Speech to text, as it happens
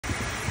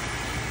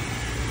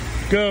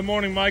Good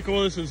morning,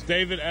 Michael. This is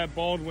David at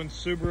Baldwin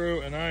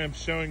Subaru, and I am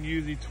showing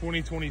you the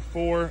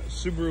 2024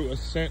 Subaru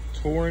Ascent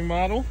touring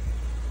model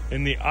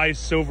in the ice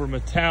silver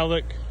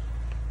metallic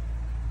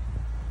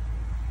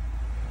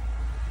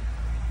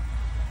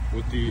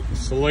with the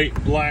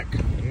slate black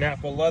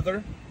Napa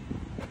leather.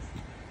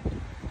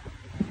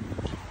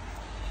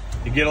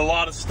 You get a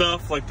lot of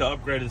stuff like the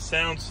upgraded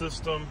sound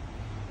system,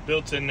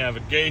 built-in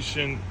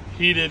navigation,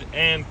 heated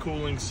and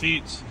cooling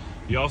seats.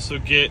 You also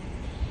get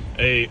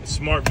a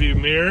smart view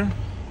mirror,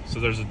 so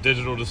there's a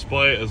digital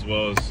display as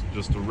well as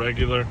just a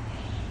regular.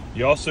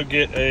 You also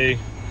get a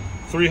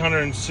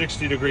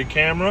 360-degree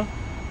camera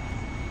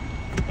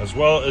as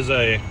well as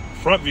a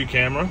front view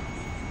camera,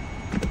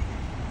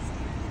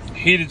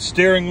 heated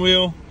steering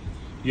wheel.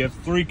 You have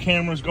 3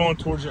 cameras going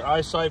towards your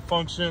eyesight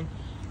function,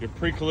 your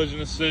pre-collision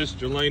assist,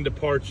 your lane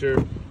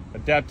departure,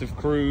 adaptive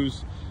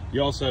cruise.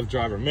 You also have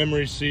driver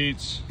memory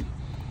seats.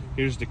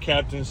 Here's the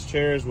captain's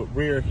chairs with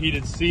rear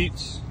heated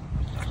seats.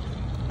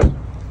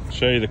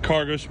 Show you the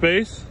cargo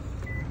space.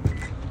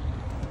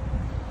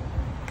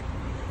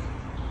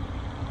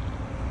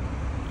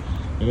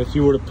 And if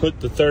you were to put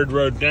the third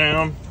row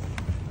down,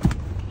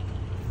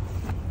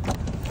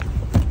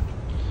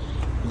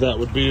 that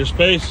would be your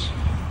space.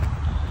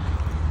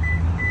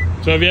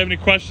 So if you have any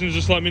questions,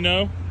 just let me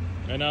know,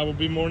 and I will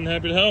be more than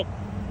happy to help.